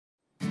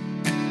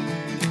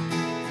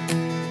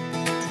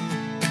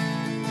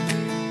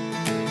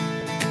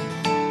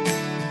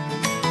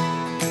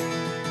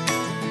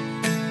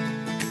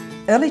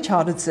Early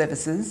childhood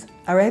services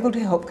are able to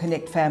help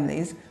connect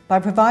families by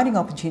providing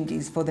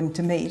opportunities for them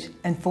to meet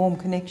and form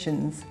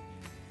connections.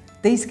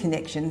 These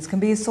connections can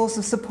be a source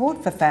of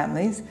support for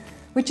families,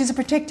 which is a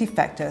protective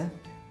factor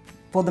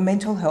for the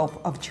mental health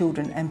of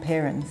children and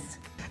parents.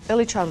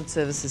 Early childhood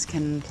services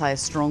can play a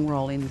strong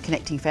role in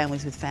connecting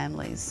families with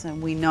families, and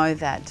we know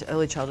that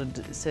early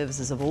childhood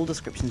services of all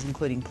descriptions,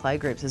 including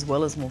playgroups as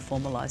well as more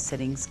formalised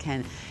settings,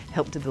 can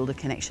help to build a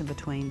connection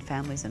between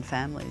families,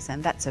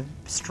 and that's a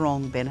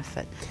strong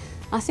benefit.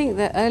 I think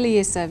that early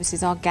years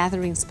services are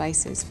gathering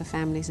spaces for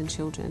families and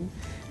children,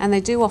 and they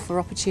do offer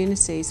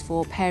opportunities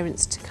for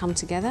parents to come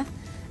together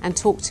and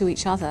talk to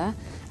each other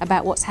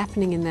about what's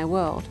happening in their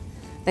world.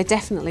 They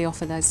definitely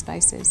offer those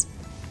spaces.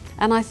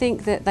 And I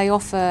think that they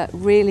offer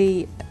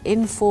really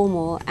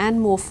informal and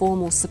more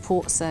formal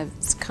support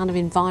service kind of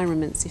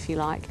environments, if you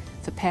like,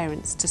 for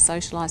parents to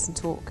socialise and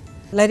talk.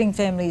 Letting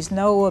families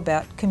know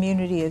about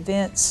community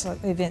events,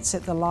 like events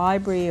at the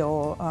library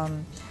or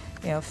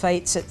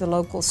fetes at the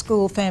local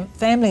school.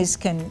 Families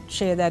can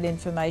share that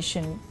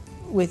information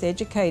with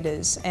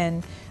educators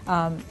and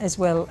as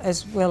well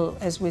as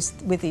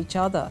with each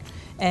other.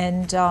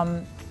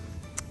 And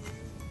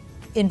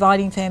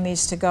inviting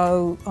families to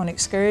go on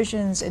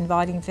excursions,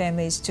 inviting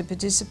families to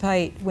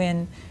participate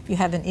when you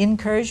have an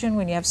incursion,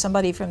 when you have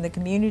somebody from the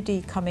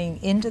community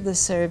coming into the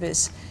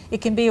service.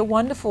 It can be a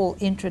wonderful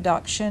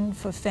introduction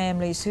for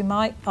families who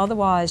might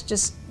otherwise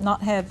just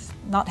not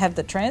have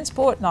the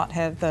transport, not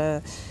have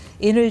the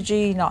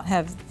energy, not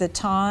have the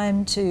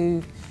time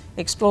to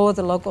explore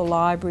the local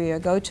library or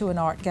go to an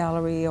art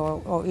gallery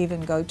or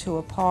even go to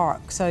a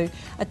park. So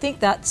I think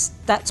that's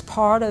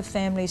part of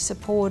family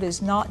support,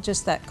 is not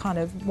just that kind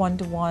of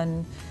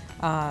one-to-one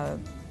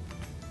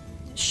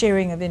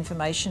sharing of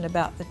information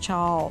about the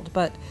child,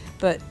 but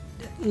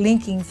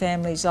linking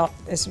families up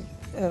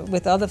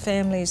with other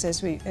families,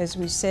 as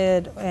we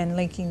said, and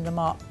linking them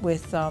up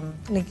with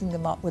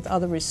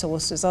other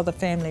resources, other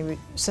family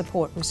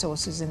support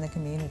resources in the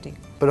community.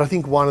 But I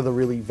think one of the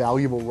really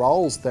valuable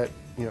roles that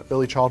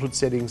early childhood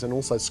settings and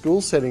also school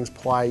settings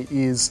play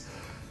is,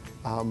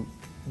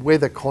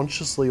 whether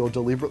consciously or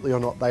deliberately or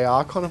not, they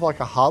are kind of like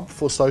a hub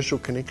for social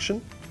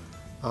connection.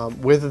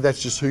 Whether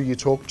that's just who you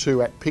talk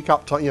to at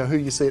pick-up time, who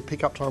you see at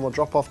pick-up time or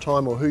drop-off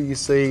time, or who you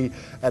see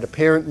at a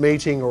parent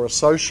meeting or a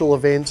social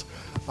event.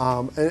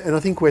 And I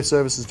think where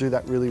services do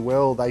that really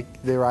well,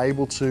 they're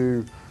able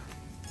to,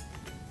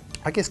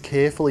 I guess,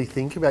 carefully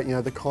think about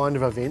the kind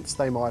of events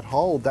they might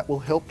hold that will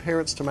help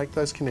parents to make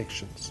those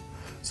connections.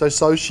 So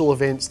social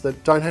events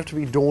that don't have to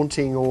be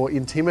daunting or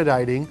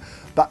intimidating,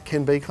 but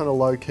can be kind of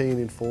low-key and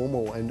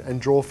informal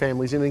and draw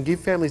families in and give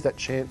families that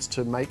chance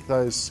to make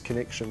those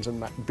connections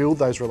and build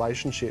those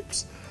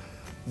relationships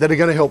that are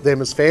going to help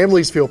them as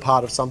families feel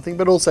part of something,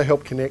 but also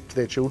help connect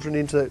their children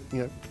into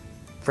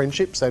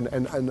friendships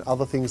and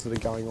other things that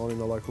are going on in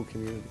the local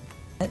community.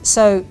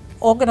 So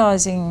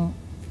organising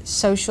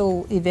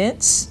social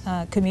events,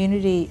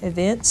 community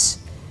events,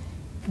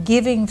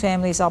 giving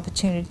families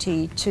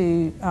opportunity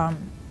to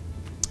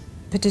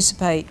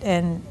participate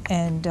and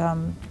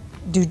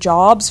do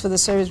jobs for the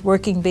service,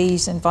 working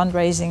bees and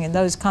fundraising and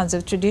those kinds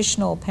of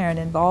traditional parent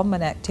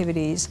involvement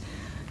activities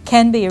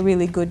can be a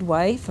really good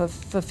way for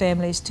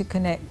families to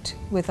connect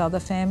with other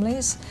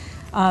families.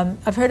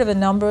 I've heard of a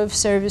number of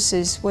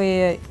services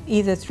where,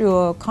 either through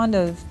a kind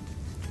of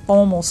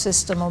formal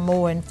system or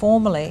more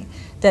informally,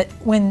 that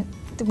when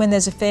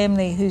there's a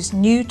family who's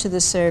new to the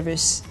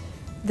service,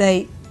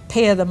 they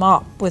pair them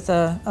up with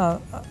a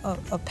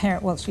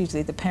parent. Well, it's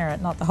usually the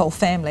parent, not the whole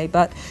family,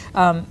 but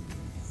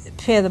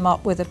pair them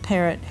up with a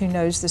parent who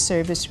knows the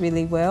service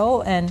really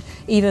well. And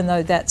even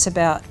though that's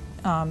about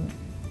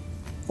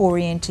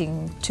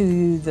orienting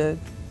to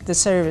the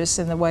service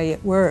and the way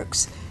it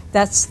works,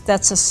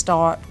 that's a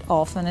start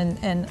often,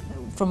 and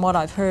from what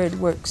I've heard,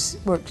 works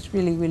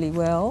really, really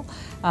well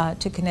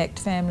to connect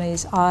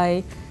families.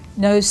 I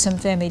know some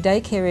family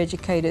daycare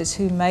educators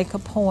who make a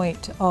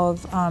point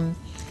of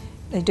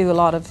they do a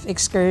lot of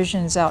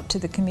excursions out to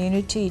the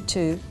community,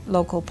 to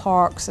local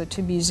parks or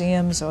to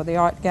museums or the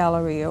art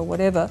gallery or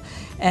whatever,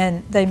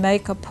 and they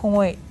make a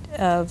point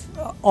of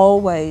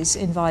always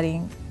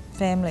inviting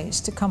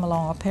families to come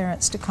along, or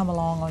parents to come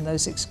along on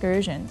those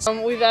excursions.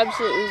 We've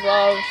absolutely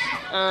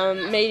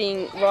loved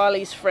meeting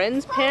Riley's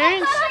friends'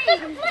 parents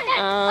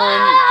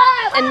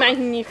and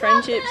making new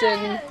friendships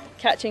and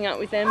catching up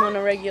with them on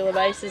a regular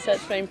basis.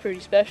 That's been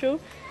pretty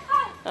special.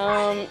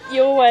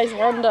 You always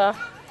wonder,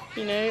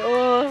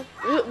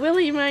 will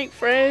he make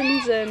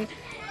friends? And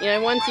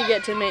once you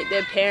get to meet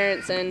their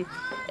parents, and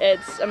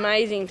it's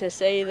amazing to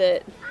see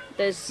that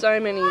there's so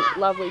many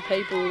lovely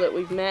people that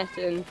we've met,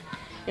 and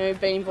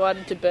we've been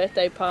invited to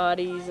birthday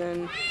parties,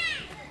 and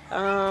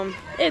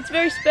it's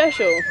very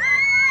special,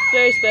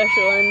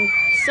 and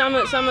some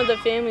of the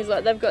families,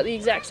 like, they've got the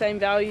exact same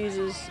values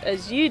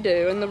as you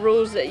do, and the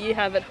rules that you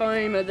have at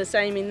home are the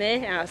same in their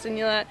house, and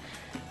you're like,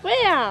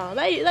 wow,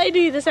 they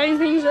do the same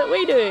things that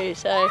we do.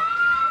 So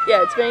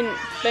yeah, it's been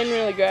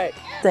really great.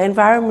 The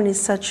environment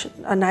is such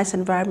a nice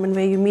environment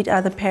where you meet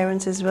other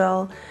parents as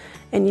well,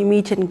 and you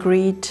meet and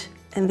greet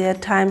And there are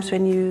times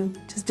when you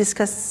just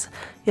discuss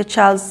your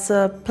child's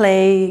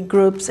play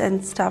groups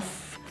and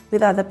stuff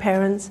with other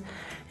parents.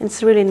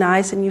 It's really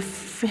nice, and you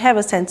have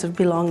a sense of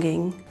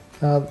belonging.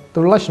 The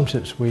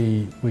relationships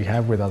we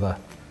have with other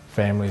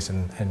families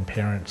and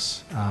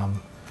parents,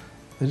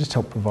 they just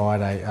help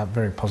provide a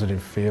very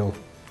positive feel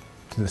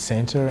to the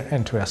centre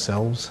and to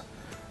ourselves.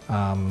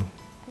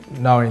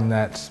 Knowing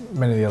that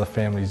many of the other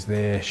families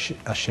there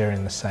are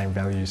sharing the same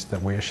values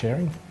that we're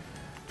sharing,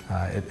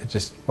 it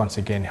just once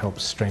again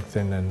helps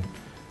strengthen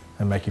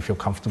and make you feel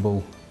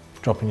comfortable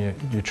dropping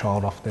your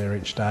child off there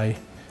each day.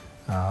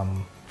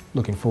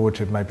 Looking forward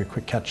to maybe a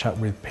quick catch up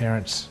with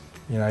parents,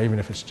 you know, even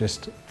if it's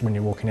just when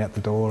you're walking out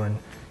the door and,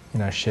 you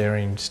know,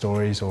 sharing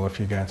stories, or if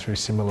you're going through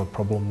similar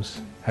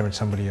problems, having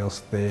somebody else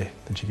there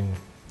that you can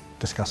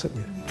discuss it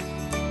with.